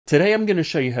Today I'm going to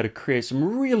show you how to create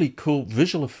some really cool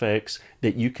visual effects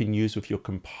that you can use with your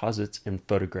composites and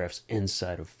photographs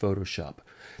inside of Photoshop.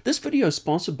 This video is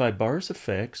sponsored by Boris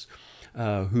FX,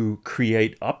 who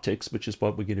create optics, which is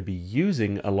what we're going to be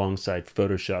using alongside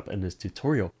Photoshop in this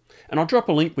tutorial. And I'll drop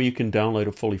a link where you can download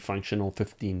a fully functional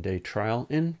 15-day trial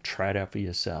and try it out for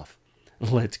yourself.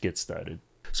 Let's get started.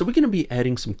 So we're going to be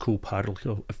adding some cool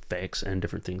particle effects and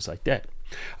different things like that.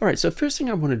 All right, so first thing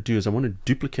I want to do is I want to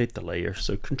duplicate the layer.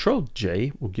 So Control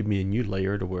J will give me a new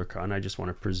layer to work on. I just want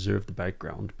to preserve the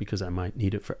background because I might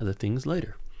need it for other things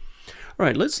later. All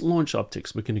right, let's launch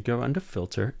optics. We're going to go under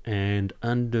Filter, and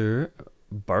under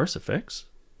Boris FX,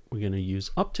 we're going to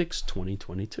use Optics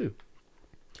 2022.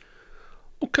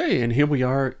 Okay, and here we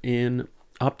are in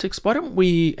optics. Why don't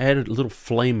we add a little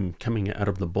flame coming out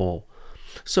of the ball?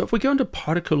 So if we go into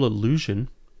particle illusion,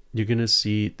 you're going to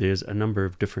see there's a number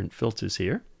of different filters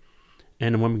here.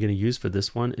 And the one we're going to use for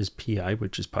this one is PI,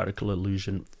 which is particle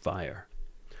illusion fire.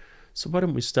 So why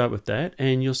don't we start with that?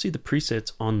 And you'll see the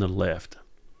presets on the left.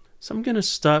 So I'm going to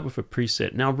start with a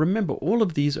preset. Now remember, all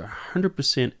of these are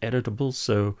 100% editable.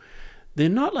 So they're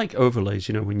not like overlays.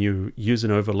 You know, when you use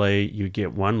an overlay, you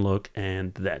get one look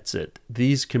and that's it.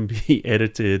 These can be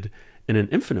edited in an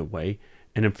infinite way.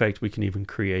 And in fact, we can even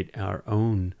create our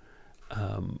own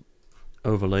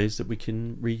overlays that we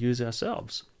can reuse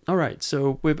ourselves. All right,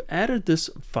 so we've added this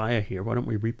fire here. Why don't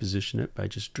we reposition it by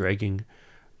just dragging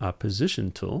our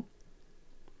position tool?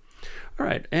 All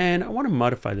right, and I want to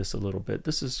modify this a little bit.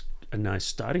 This is a nice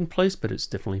starting place, but it's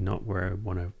definitely not where I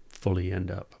want to fully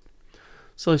end up.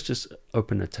 So let's just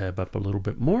open the tab up a little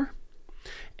bit more.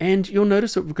 And you'll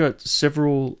notice that we've got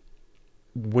several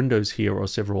windows here, or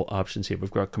several options here.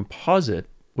 We've got composite,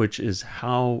 which is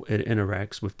how it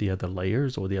interacts with the other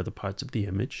layers or the other parts of the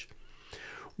image.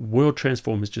 World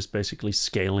transform is just basically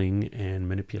scaling and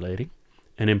manipulating.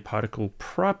 And in particle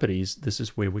properties, this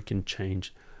is where we can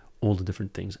change all the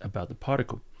different things about the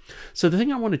particle. So the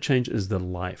thing I want to change is the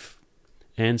life.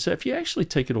 And so if you actually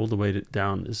take it all the way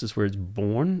down, this is where it's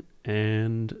born,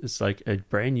 and it's like a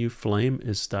brand new flame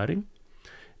is starting.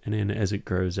 And then as it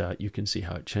grows out, you can see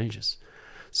how it changes.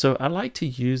 So I like to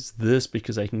use this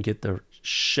because I can get the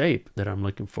shape that I'm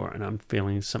looking for, and I'm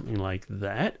feeling something like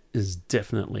that is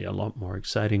definitely a lot more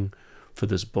exciting for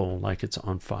this ball, like it's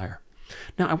on fire.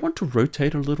 Now I want to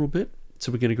rotate a little bit,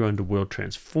 so we're going to go into World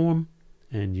Transform,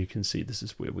 and you can see this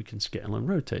is where we can scale and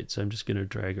rotate. So I'm just going to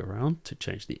drag around to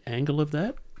change the angle of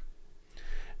that,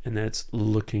 and that's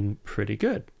looking pretty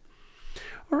good.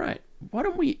 All right, why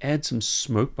don't we add some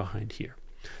smoke behind here?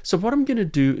 So what I'm going to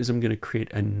do is I'm going to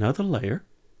create another layer.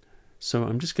 So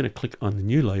I'm just going to click on the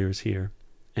new layers here,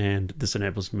 and this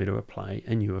enables me to apply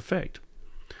a new effect.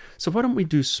 So why don't we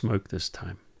do smoke this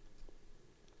time?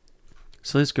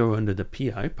 So let's go under the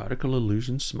PI, particle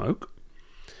illusion smoke.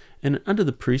 And under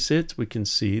the presets, we can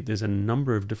see there's a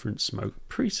number of different smoke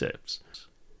presets.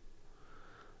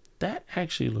 That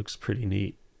actually looks pretty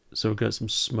neat. So we've got some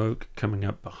smoke coming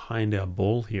up behind our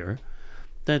ball here.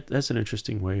 That's an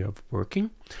interesting way of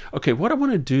working. Okay, what I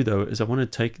want to do though is I want to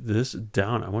take this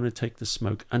down. I want to take the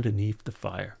smoke underneath the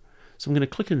fire. So I'm going to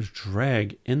click and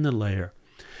drag in the layer.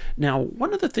 Now,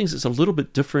 one of the things that's a little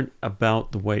bit different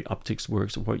about the way optics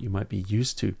works, or what you might be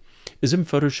used to, is in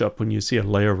Photoshop, when you see a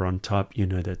layer on top, you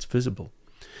know that's visible.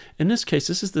 In this case,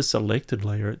 this is the selected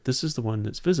layer. This is the one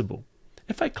that's visible.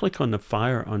 If I click on the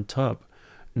fire on top,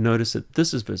 notice that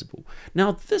this is visible.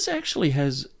 Now this actually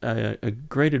has a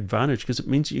great advantage because it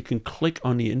means you can click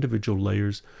on the individual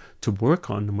layers to work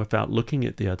on them without looking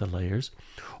at the other layers.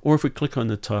 Or if we click on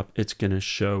the top, it's going to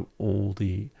show all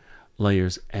the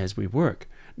layers as we work.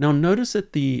 Now notice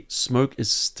that the smoke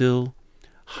is still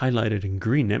highlighted in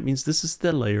green. That means this is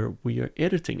the layer we are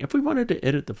editing. If we wanted to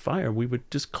edit the fire, we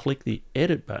would just click the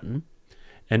edit button,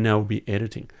 and now we'll be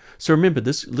editing. So remember,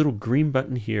 this little green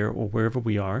button here, or wherever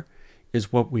we are,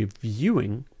 is what we're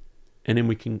viewing, and then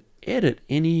we can edit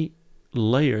any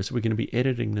layer. So we're going to be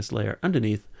editing this layer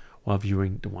underneath while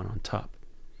viewing the one on top.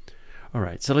 All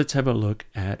right, so let's have a look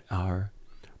at our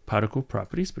particle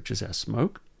properties, which is our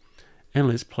smoke, and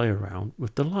let's play around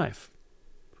with the life.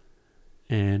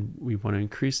 And we want to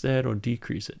increase that or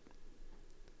decrease it.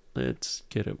 Let's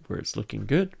get it where it's looking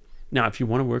good. Now, if you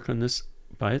want to work on this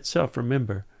by itself,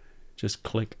 remember, just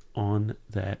click on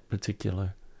that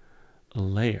particular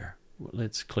layer.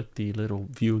 Let's click the little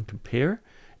view and compare,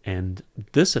 and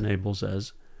this enables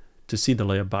us to see the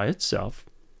layer by itself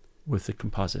with the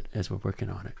composite as we're working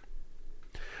on it.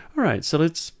 All right, so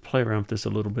let's play around with this a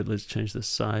little bit. Let's change the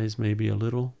size maybe a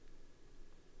little,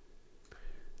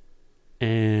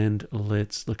 and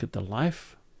let's look at the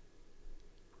life.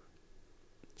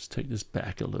 Let's take this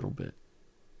back a little bit.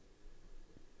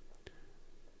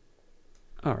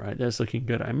 All right, that's looking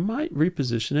good. I might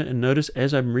reposition it, and notice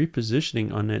as I'm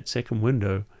repositioning on that second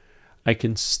window, I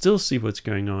can still see what's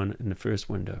going on in the first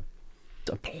window.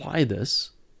 Apply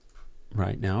this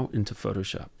right now into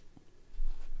Photoshop.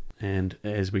 And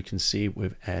as we can see,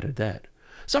 we've added that.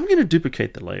 So I'm going to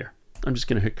duplicate the layer. I'm just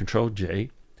going to hit Control J,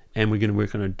 and we're going to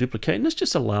work on a duplicate, and this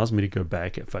just allows me to go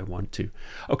back if I want to.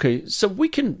 Okay, so we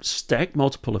can stack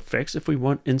multiple effects if we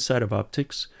want inside of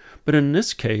Optics, but in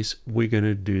this case, we're going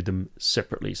to do them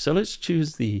separately. So let's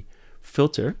choose the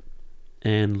filter,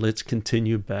 and let's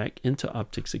continue back into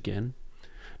Optics again.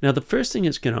 Now, the first thing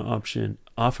it's going to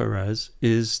offer us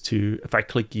is to, if I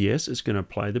click yes, it's going to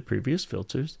apply the previous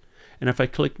filters. And if I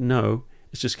click no,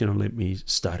 it's just going to let me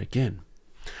start again.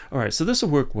 All right, so this will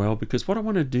work well because what I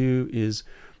want to do is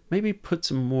maybe put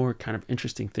some more kind of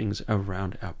interesting things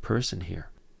around our person here.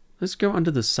 Let's go under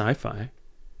the sci-fi.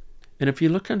 And if you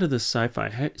look under the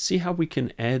sci-fi, see how we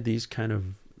can add these kind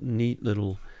of neat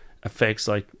little effects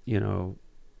like, you know,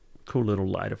 cool little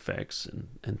light effects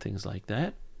and things like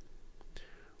that.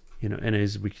 You know, and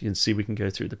as we can see, we can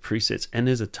go through the presets, and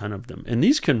there's a ton of them. And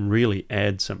these can really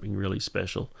add something really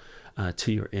special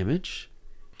to your image.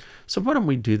 So why don't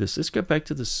we do this? Let's go back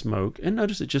to the smoke, and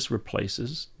notice it just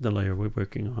replaces the layer we're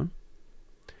working on.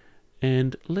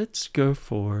 And let's go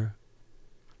for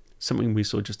something we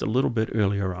saw just a little bit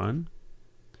earlier on.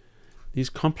 These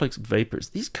complex vapors,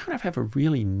 these kind of have a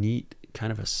really neat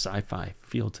kind of a sci-fi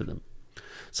feel to them.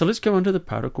 So let's go under the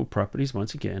particle properties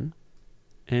once again.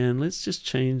 And let's just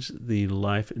change the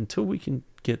life until we can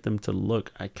get them to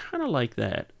look, I kind of like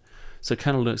that. So it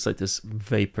kind of looks like this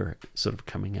vapor sort of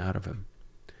coming out of him.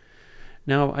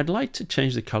 Now I'd like to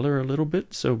change the color a little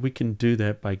bit, so we can do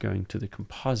that by going to the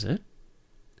composite,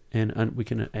 and we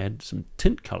can add some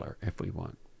tint color if we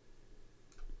want.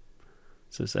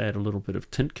 So let's add a little bit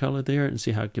of tint color there and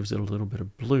see how it gives it a little bit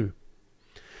of blue.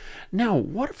 Now,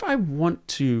 what if I want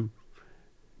to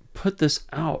put this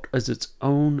out as its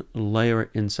own layer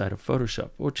inside of Photoshop?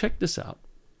 Well, check this out.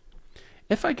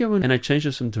 If I go in and I change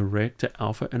this from direct to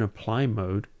alpha and apply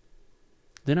mode,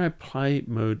 then I apply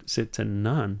mode set to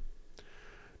none.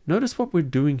 Notice what we're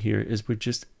doing here is we're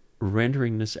just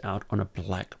rendering this out on a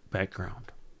black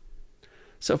background.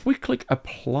 So if we click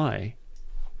apply,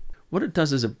 what it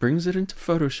does is it brings it into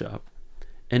Photoshop.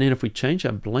 And then if we change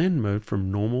our blend mode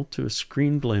from normal to a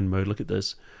screen blend mode, look at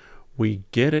this, we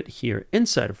get it here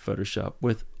inside of Photoshop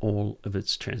with all of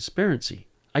its transparency.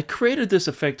 I created this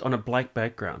effect on a black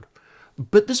background,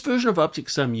 but this version of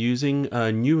Optics I'm using,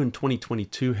 new in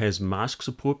 2022, has mask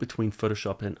support between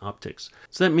Photoshop and Optics.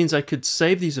 So that means I could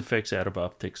save these effects out of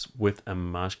Optics with a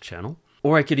mask channel,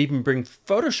 or I could even bring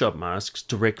Photoshop masks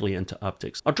directly into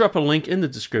Optics. I'll drop a link in the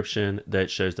description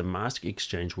that shows the mask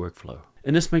exchange workflow.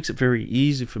 And this makes it very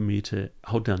easy for me to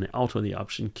hold down the Alt or the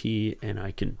Option key, and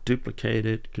I can duplicate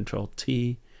it, Control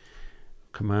T,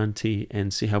 Command T,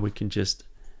 and see how we can just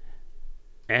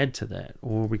add to that.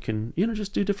 Or we can, you know,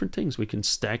 just do different things. We can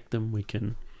stack them, we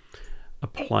can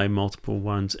apply multiple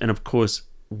ones, and of course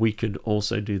we could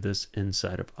also do this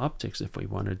inside of Optics if we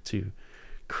wanted to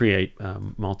create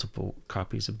multiple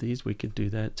copies of these. We could do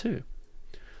that too.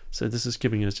 So this is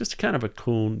giving us just kind of a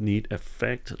cool, neat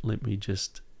effect. Let me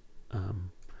just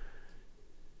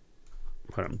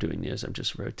what I'm doing is I'm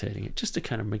just rotating it just to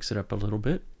kind of mix it up a little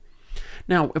bit.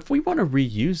 Now, if we want to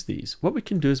reuse these, what we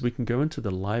can do is we can go into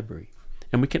the library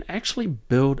and we can actually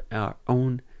build our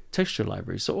own texture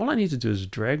library. So all I need to do is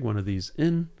drag one of these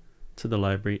in to the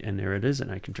library, and there it is, and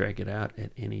I can drag it out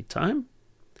at any time.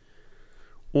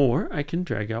 Or I can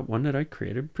drag out one that I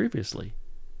created previously.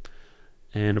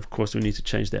 And of course we need to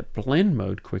change that blend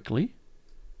mode quickly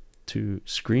to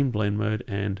screen blend mode,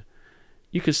 and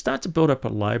you can start to build up a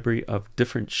library of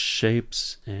different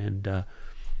shapes and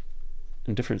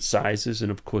different sizes,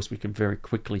 and of course we can very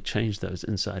quickly change those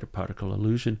inside of Particle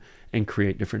Illusion and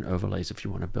create different overlays if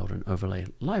you want to build an overlay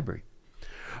library.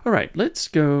 All right, let's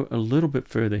go a little bit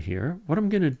further here. What I'm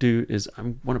going to do is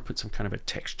I want to put some kind of a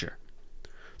texture.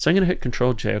 So I'm going to hit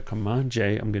Control J or Command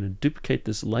J. I'm going to duplicate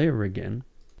this layer again,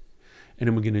 and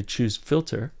then we're going to choose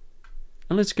Filter,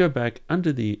 and let's go back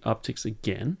under the Optics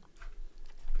again,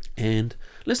 and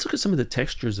let's look at some of the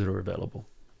textures that are available.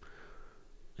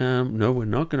 No, we're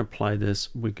not going to apply this.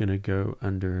 We're going to go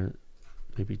under,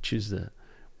 maybe choose the,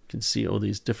 you can see all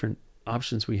these different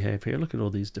options we have here. Look at all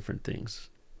these different things.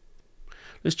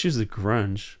 Let's choose the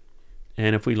grunge,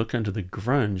 and if we look under the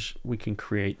grunge, we can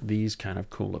create these kind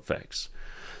of cool effects.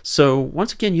 So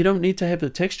once again, you don't need to have the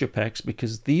texture packs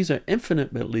because these are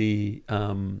infinitely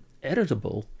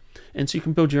editable, and so you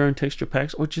can build your own texture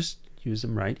packs or just use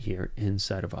them right here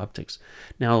inside of Optics.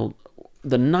 Now,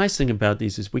 the nice thing about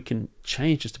these is we can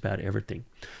change just about everything.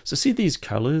 So see these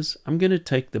colors? I'm going to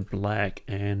take the black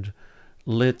and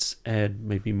let's add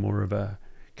maybe more of a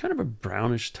kind of a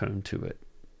brownish tone to it.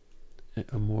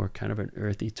 A more kind of an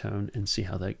earthy tone, and see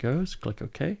how that goes. Click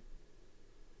OK.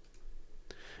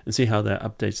 And see how that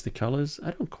updates the colors.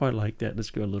 I don't quite like that. Let's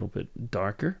go a little bit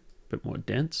darker, a bit more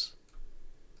dense.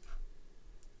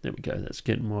 There we go. That's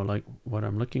getting more like what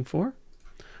I'm looking for.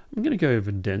 I'm going to go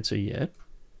even denser yet.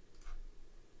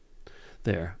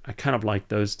 There. I kind of like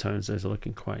those tones. Those are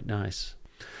looking quite nice.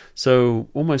 So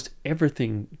almost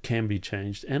everything can be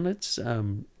changed. And let's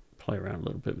play around a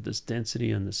little bit with this density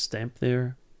and the stamp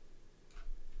there.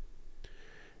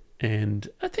 And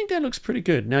I think that looks pretty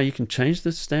good. Now you can change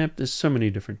the stamp. There's so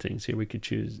many different things here. We could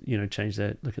choose, you know, change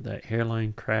that. Look at that.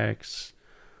 Hairline cracks,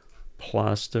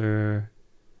 plaster,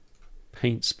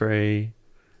 paint spray,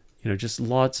 you know, just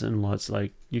lots and lots.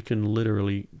 Like you can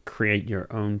literally create your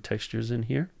own textures in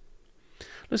here.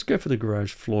 Let's go for the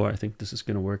garage floor. I think this is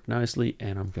going to work nicely,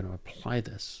 and I'm going to apply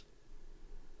this.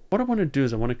 What I want to do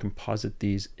is I want to composite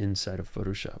these inside of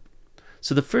Photoshop.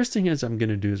 So the first thing is I'm going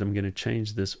to do is I'm going to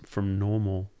change this from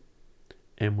normal,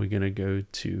 and we're going to go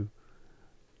to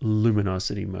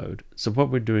luminosity mode. So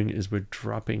what we're doing is we're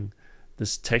dropping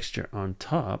this texture on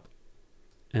top,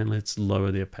 and let's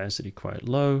lower the opacity quite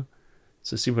low.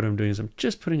 So see what I'm doing is I'm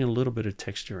just putting a little bit of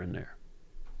texture in there.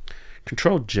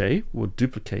 Control J will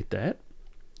duplicate that,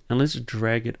 and let's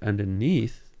drag it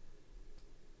underneath.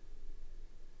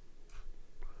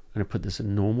 I'm going to put this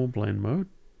in normal blend mode.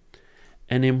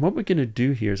 And then what we're going to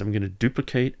do here is I'm going to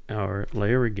duplicate our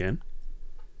layer again.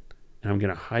 And I'm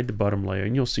going to hide the bottom layer,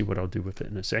 and you'll see what I'll do with it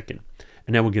in a second.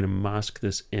 And now we're going to mask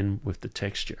this in with the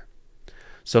texture.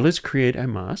 So let's create a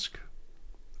mask.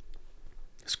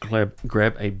 Let's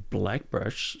grab a black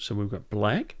brush. So we've got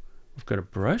black, we've got a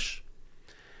brush,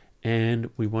 and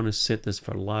we want to set this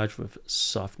for large with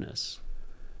softness.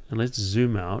 And let's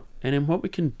zoom out. And then what we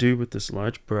can do with this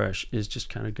large brush is just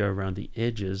kind of go around the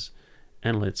edges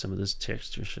and let some of this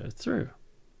texture show through.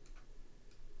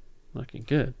 Looking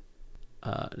good.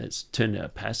 Let's turn the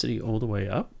opacity all the way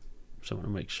up. So I want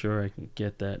to make sure I can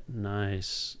get that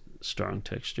nice strong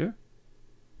texture.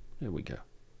 There we go.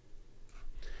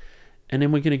 And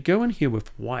then we're going to go in here with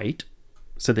white.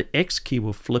 So the X key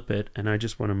will flip it, and I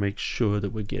just want to make sure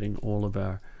that we're getting all of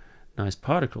our nice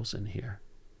particles in here.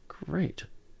 Great.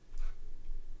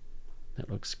 That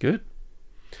looks good.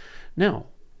 Now,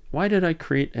 why did I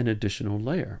create an additional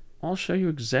layer? I'll show you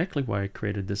exactly why I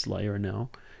created this layer now.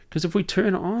 Because if we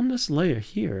turn on this layer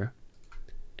here,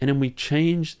 and then we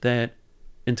change that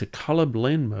into color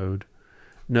blend mode,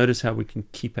 notice how we can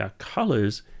keep our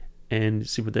colors, and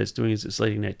see what that's doing is it's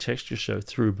letting that texture show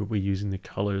through, but we're using the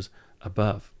colors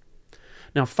above.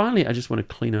 Now finally, I just want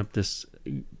to clean up this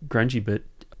grungy bit.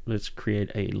 Let's create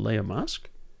a layer mask.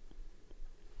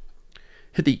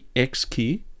 Hit the X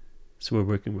key. So we're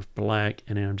working with black,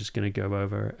 and then I'm just going to go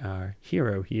over our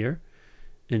hero here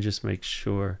and just make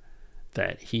sure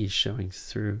that he's showing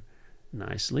through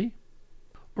nicely.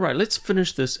 All right, let's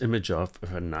finish this image off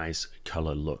with a nice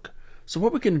color look. So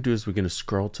what we're going to do is we're going to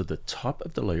scroll to the top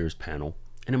of the layers panel,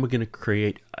 and then we're going to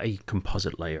create a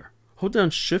composite layer. Hold down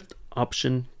Shift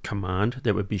Option Command.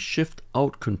 That would be Shift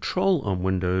Alt Control on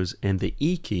Windows and the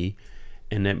E key,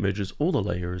 and that merges all the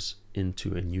layers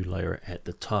into a new layer at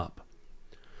the top.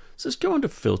 So let's go into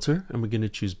Filter, and we're going to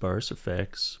choose Boris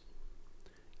FX.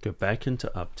 Go back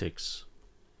into Optics.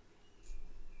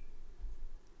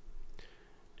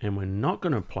 And we're not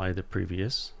going to apply the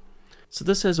previous. So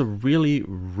this has a really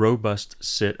robust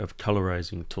set of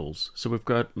colorizing tools. So we've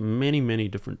got many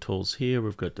different tools here.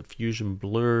 We've got diffusion,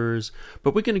 blurs,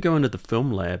 but we're going to go into the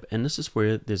film lab, and this is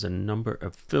where there's a number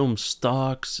of film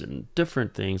stocks and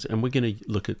different things, and we're going to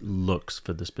look at looks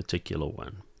for this particular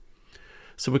one.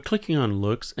 So we're clicking on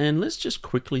looks, and let's just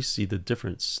quickly see the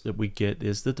difference that we get.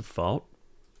 There's the default.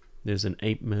 There's an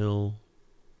 8mm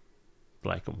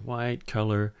black and white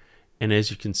color. And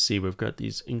as you can see, we've got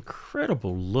these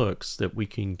incredible looks that we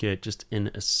can get just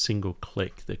in a single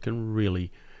click that can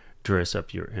really dress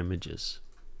up your images.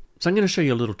 So I'm going to show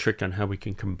you a little trick on how we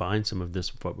can combine some of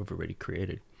this with what we've already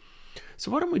created. So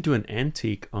why don't we do an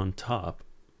antique on top,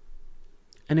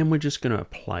 and then we're just going to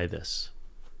apply this.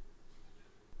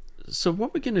 So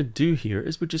what we're going to do here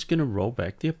is we're just going to roll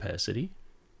back the opacity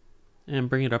and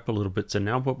bring it up a little bit. So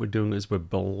now what we're doing is we're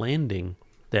blending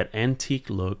that antique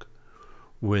look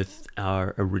with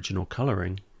our original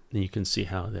coloring. And you can see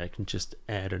how that can just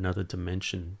add another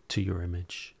dimension to your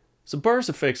image. So Boris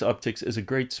FX Optics is a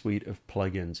great suite of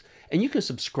plugins, and you can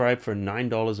subscribe for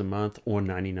 $9 a month or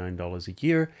 $99 a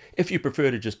year. If you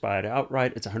prefer to just buy it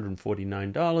outright, it's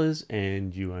 $149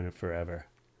 and you own it forever.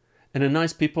 And the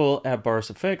nice people at Boris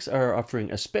FX are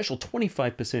offering a special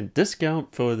 25%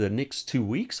 discount for the next 2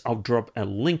 weeks. I'll drop a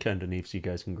link underneath so you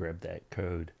guys can grab that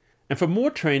code. And for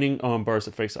more training on Boris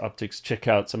FX Optics, check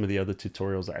out some of the other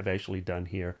tutorials that I've actually done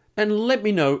here. And let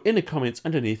me know in the comments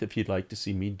underneath if you'd like to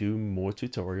see me do more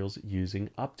tutorials using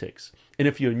optics. And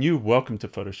if you're new, welcome to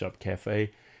photoshopCAFE.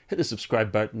 Hit the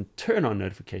subscribe button, turn on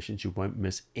notifications, you won't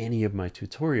miss any of my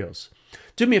tutorials.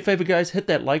 Do me a favor, guys, hit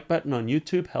that like button on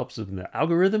YouTube, helps with the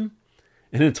algorithm.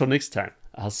 And until next time,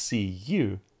 I'll see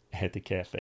you at the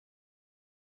cafe.